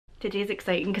Today's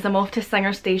exciting because I'm off to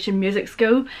Singer Station Music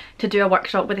School to do a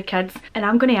workshop with the kids, and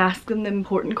I'm going to ask them the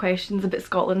important questions about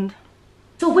Scotland.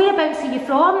 So whereabouts are you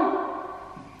from?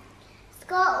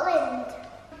 Scotland.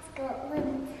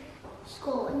 Scotland.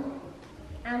 Scotland.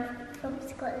 I'm from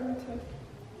Scotland too.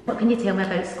 What can you tell me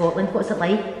about Scotland? What's it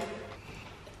like?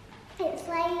 It's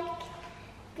like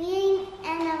being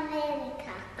in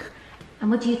America. And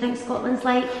what do you think Scotland's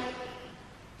like?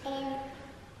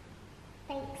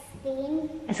 Like Spain.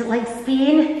 Is it like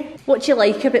Spain? What do you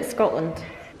like about Scotland?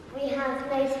 We have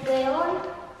nice weather.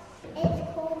 It's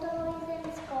cold always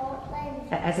in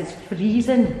Scotland. It is, it's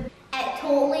freezing. It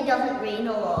totally doesn't rain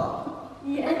a lot.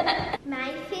 Yeah.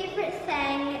 My favourite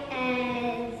thing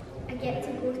is I get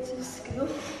to go to school.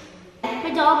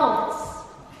 McDonald's.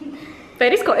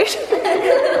 Very Scottish.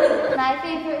 My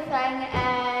favourite thing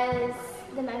is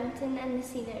the mountain and the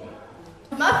scenery.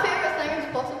 My favourite thing is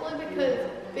possibly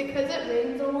because it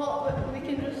rains a lot, but we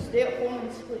can just stay at home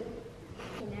and sleep.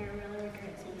 I never really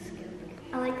regret seeing school.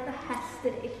 I like the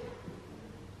history.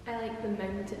 I like the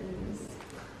mountains.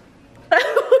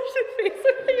 What's your face?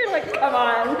 You're like, come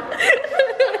on.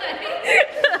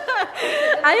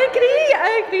 I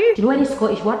agree. Do you know any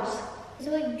Scottish words? Is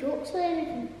it like jokes or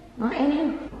anything? Not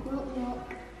anything.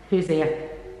 Knock. Who's there?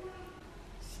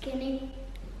 Skinny.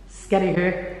 Skinny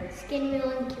who? Skinny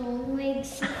with long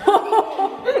legs.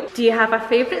 Do you have a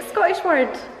favourite Scottish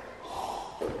word?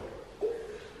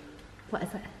 What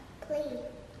is it? Play.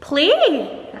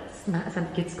 Play? That's a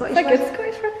good Scottish It's a word. good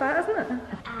Scottish word, that, isn't it?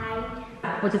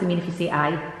 I. What does it mean if you say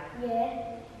aye?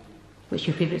 Yeah. What's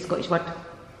your favourite Scottish word?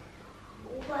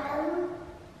 Well.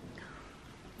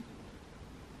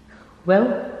 Will?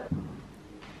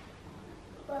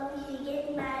 Well, you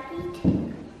get married.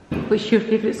 What's your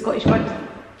favourite Scottish word?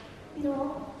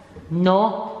 No.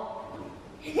 No.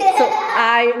 So,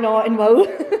 I, not, and will.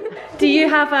 Do you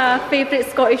have a favourite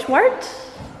Scottish word?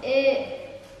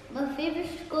 My favourite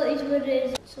Scottish word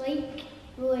is it's like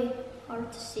really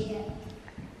hard to say it.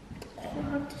 It's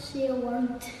hard to say a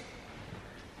word.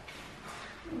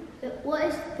 But what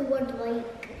is the word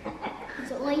like?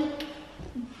 Is it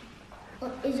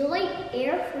like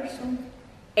earth or something?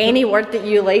 Any word that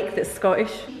you like that's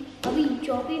Scottish? A wee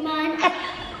jobby man.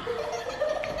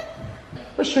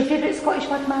 What's your favourite Scottish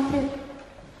word, Matthew?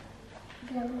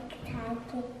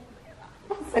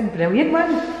 That's a brilliant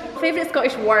one. Favourite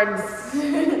Scottish words?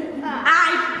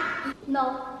 Aye.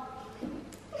 No.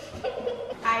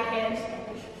 I head.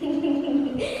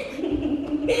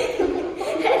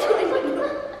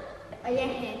 Oh yeah,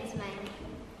 hen is mine.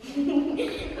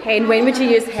 Hen, when would you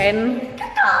use hen?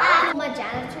 My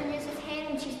janitor uses hen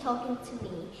when she's talking to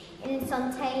me. And then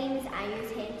sometimes I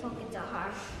use hen talking to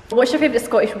her. What's your favourite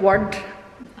Scottish word?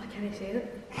 Oh, can I say it?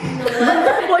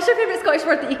 What's your favourite Scottish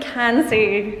word that you can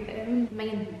say?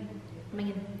 Mingin.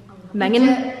 Mingin?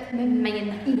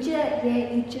 Mingin. Egypt,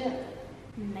 yeah, Egypt.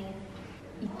 Mingin.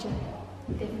 Egypt.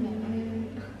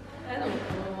 Definitely. I don't know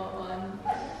what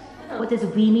one. What does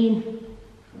we mean?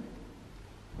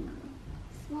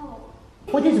 Small.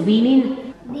 What does we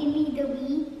mean? They mean the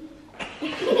wee.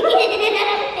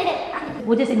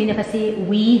 What does it mean if I say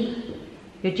we?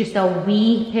 You're just a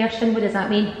wee person, what does that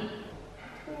mean?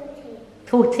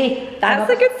 Toty. That's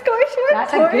a good Scottish word.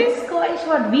 That's Toty. a good Scottish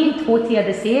word. We and Toty are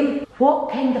the same. What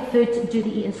kind of food do they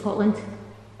eat in Scotland?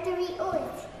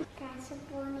 Doritos.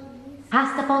 Casablanca.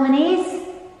 Pasta bolognese?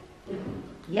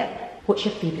 Yep. What's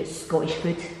your favourite Scottish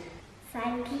food?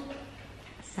 Sankey.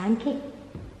 Sankey.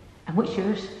 And what's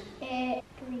yours?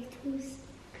 Doritos.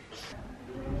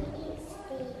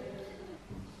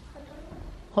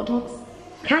 Hot dogs.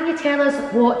 Can you tell us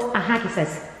what a haggis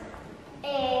is? It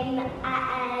is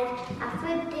a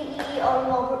food that you eat on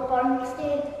Robert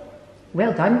Burnstead.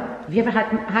 Well done. Have you ever had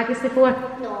haggis before?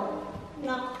 No.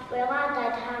 No. Well, I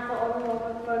did have it on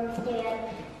Robert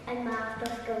Burnstead in my after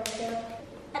school club.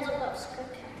 I don't love school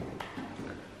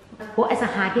club. What is a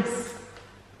haggis?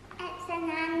 It's an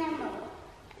animal.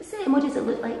 Is it? And what does it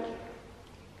look like?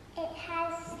 It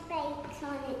has spikes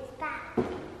on its back,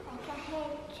 like a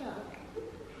hedgehog.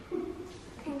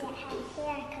 And it has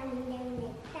hair coming down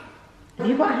its back. Have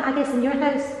you got a haggis in your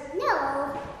house? No.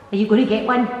 Are you going to get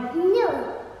one?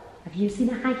 No. Have you seen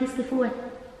a haggis before?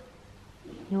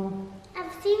 No.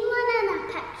 I've seen one in a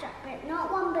picture, but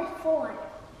not one before.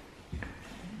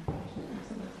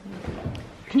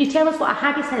 Can you tell us what a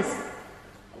haggis is?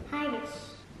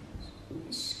 Haggis.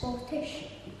 It's Scottish.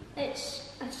 It's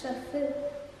a seafood.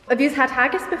 Have you had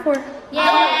haggis before?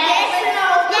 Yes,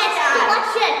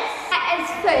 delicious. It is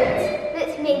food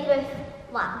that's made with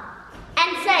lamb.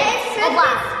 Inside of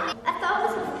lamb. I thought it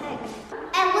was a pig.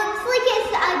 It looks like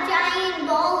it's a giant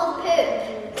ball of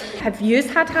poop. Have you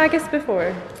had haggis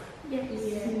before?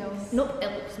 Yes. No. Nope, it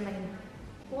looks mine.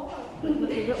 What? My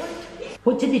favourite one.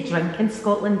 What do they drink in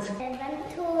Scotland?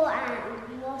 Vimto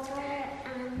and water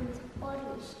and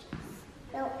orange juice.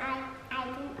 Well, I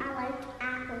don't like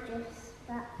apple juice,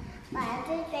 but I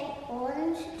do drink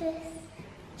orange juice.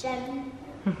 Gin.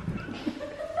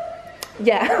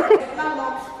 Yeah. My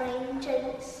mom's friend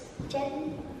drinks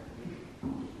gin.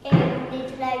 They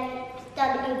drink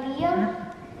dirty beer.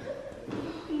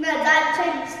 My dad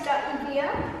drinks dirty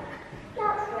beer.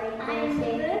 That's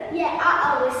right. Yeah, I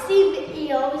always see that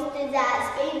he always does that at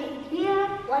Spain beer.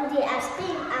 One day at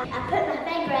Spain, I put my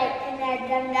finger right in there,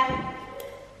 done that.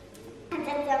 I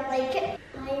didn't like it.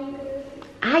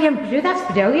 Iron brew, that's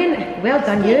brilliant. Well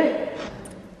done, you.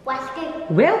 Whiskey.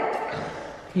 Well,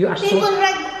 you are People so...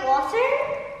 drink water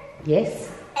Yes.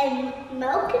 and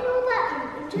milk and all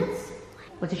that and juice.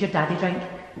 What does your daddy drink?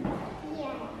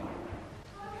 Yeah.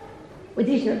 What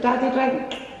does your daddy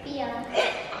drink? Beer.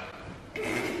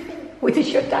 What does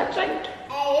your dad drink?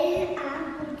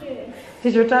 Apple juice.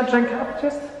 Does your dad drink apple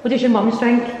juice? What does your mum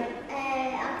drink?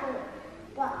 Apple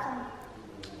vodka.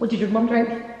 What does your mum drink?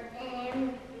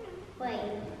 Wait.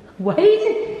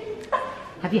 Wine?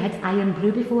 Have you had iron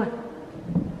brew before?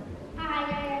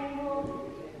 Iron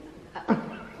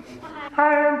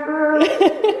brew.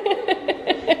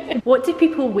 What do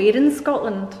people wear in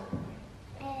Scotland?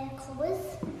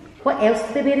 Clothes. What else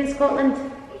do they wear in Scotland?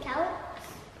 Kilts.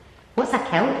 What's a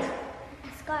kilt? A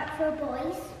skirt for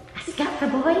boys. A skirt for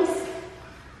boys?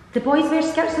 Do boys wear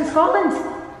skirts in Scotland?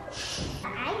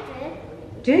 I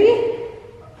Do you?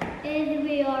 do.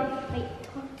 We are like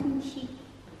tartan sheep.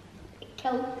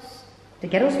 Kilts. Do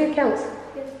girls wear kilts?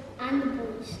 And the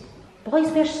boys.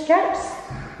 Boys wear skirts?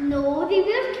 No, they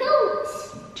wear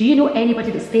kilts. Do you know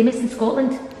anybody that's famous in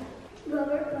Scotland?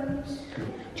 Robert Burns.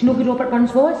 Do you know who Robert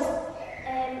Burns was?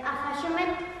 A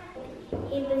fisherman.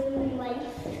 He was in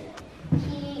life.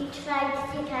 He tried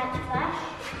to catch fish.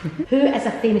 Who is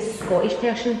a famous Scottish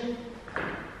person?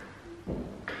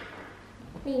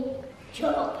 Me.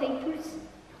 Chocolate Pipers.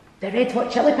 The Red Hot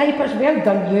Chili Peppers, well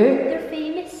done you. They're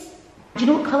famous. Do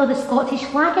you know what colour the Scottish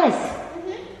flag is?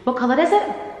 What colour is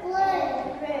it?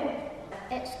 Blue.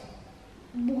 It's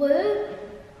blue,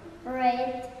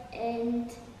 red,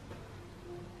 and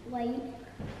white.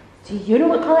 Do you know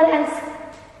what colour it is?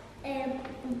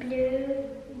 Blue,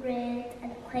 red,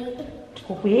 and white.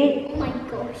 Okay. Oh my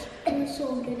gosh, I'm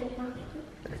so good at that.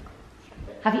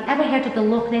 Have you ever heard of the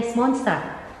Loch Ness Monster?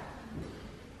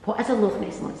 What is a Loch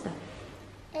Ness Monster?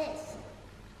 It's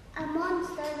a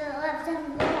monster that lives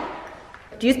in the rock.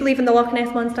 Do you believe in the Loch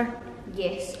Ness Monster?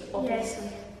 Yes,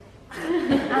 obviously.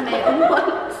 I met him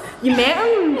once. You met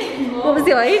him? What was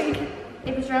he like?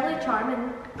 He was really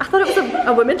charming. I thought it was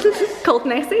a woman called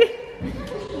Nessie.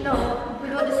 No, we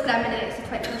don't discriminate, it's the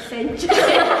 21st century.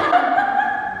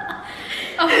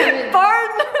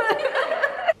 Burn!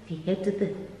 Have you heard of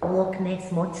the Loch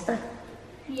Ness Monster?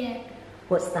 Yeah,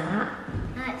 What's that?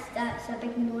 that's a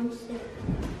big monster.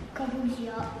 Covers you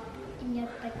up in your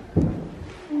big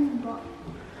butt.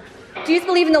 Do you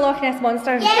believe in the Loch Ness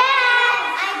Monster? Yes!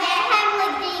 I met him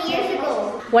like 3 years ago.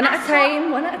 One at a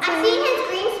time, one at a I time. seen his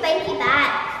green spiky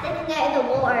back sticking out of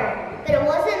the water, but it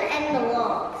wasn't in the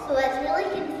loch, so it's really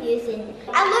confusing.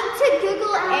 I looked at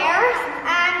Google Earth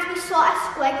and we saw a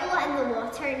squiggle in the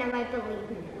water, and I believe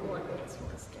in the Loch Ness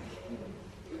Monster.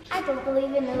 I don't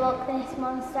believe in the Loch Ness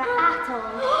Monster at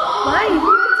all. Why? You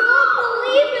don't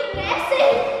believe in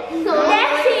Nessie? No.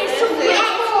 Nessie is so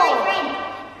beautiful. My friend.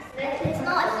 It's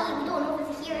not he. We don't know if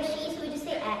it's he or she, so we just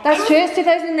say it. That's true, it's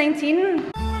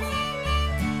 2019.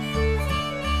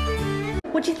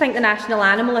 What do you think the national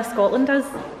animal of Scotland is?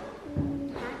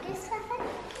 Haggis, I think.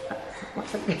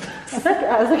 What's it?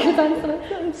 That was a good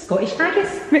answer. Scottish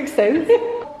haggis? Makes sense.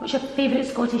 What's your favourite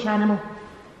Scottish animal?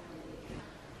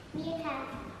 Meerkat.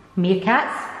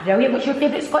 Meerkats. Brilliant. What's your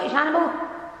favourite Scottish animal?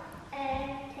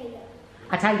 Tiger.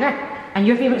 A tiger. And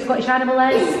your favourite Scottish animal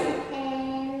is?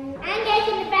 I'm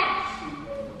getting the fish.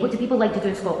 What do people like to do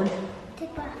in Scotland?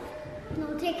 Take a bath.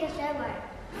 No, take a shower.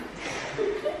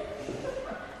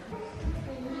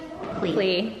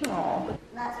 Play. Aww.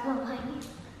 That's my wife.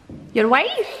 Your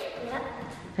wife? Yep.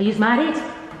 Are you married? No,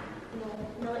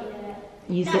 not yet.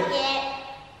 You Not yet.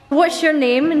 What's your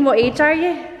name and what age are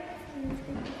you?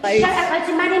 Shut up,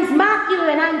 listen, my name's Matthew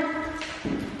and I'm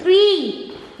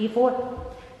 3. Are you 4?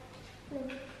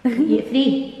 No. You're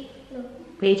 3? No.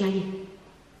 What age are you?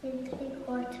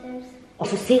 3/4.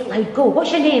 Also say it loud, go.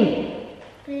 What's your name?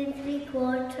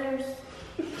 3/4.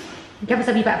 Give us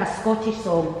a wee bit of a Scottish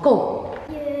song. Go.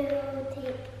 You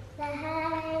take the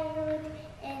high road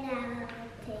and I'll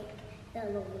take the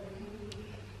low.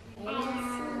 And I'll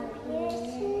hear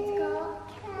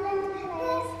Scotland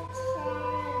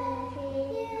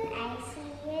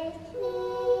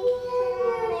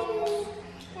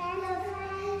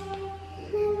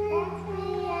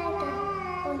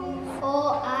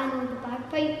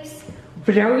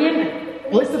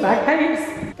Brilliant. What's the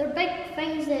bagpipes? They're big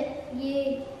things that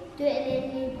you do it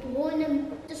and then you blow in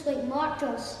them, just like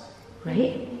marchers.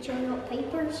 Right. And turn up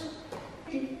pipers.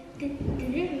 It's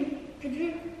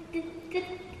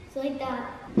like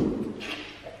that.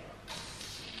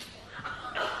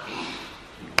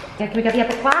 Yeah, can we give you a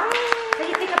big clap? Can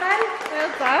you take a bow? Well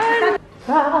done.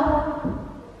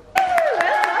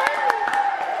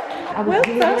 I was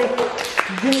really proud of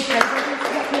you.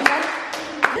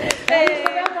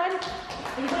 Well done.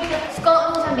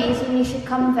 Scotland's amazing, you should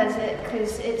come visit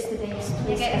because it's the best place.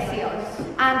 You get to see us.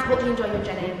 And hope you enjoy your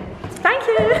journey. Thank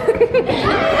you.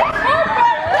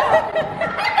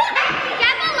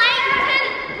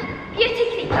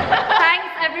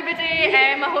 Thanks everybody. I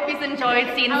hope you've enjoyed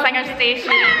seeing Singer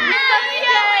Station. Subscribe.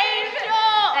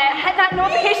 Hit that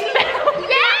notification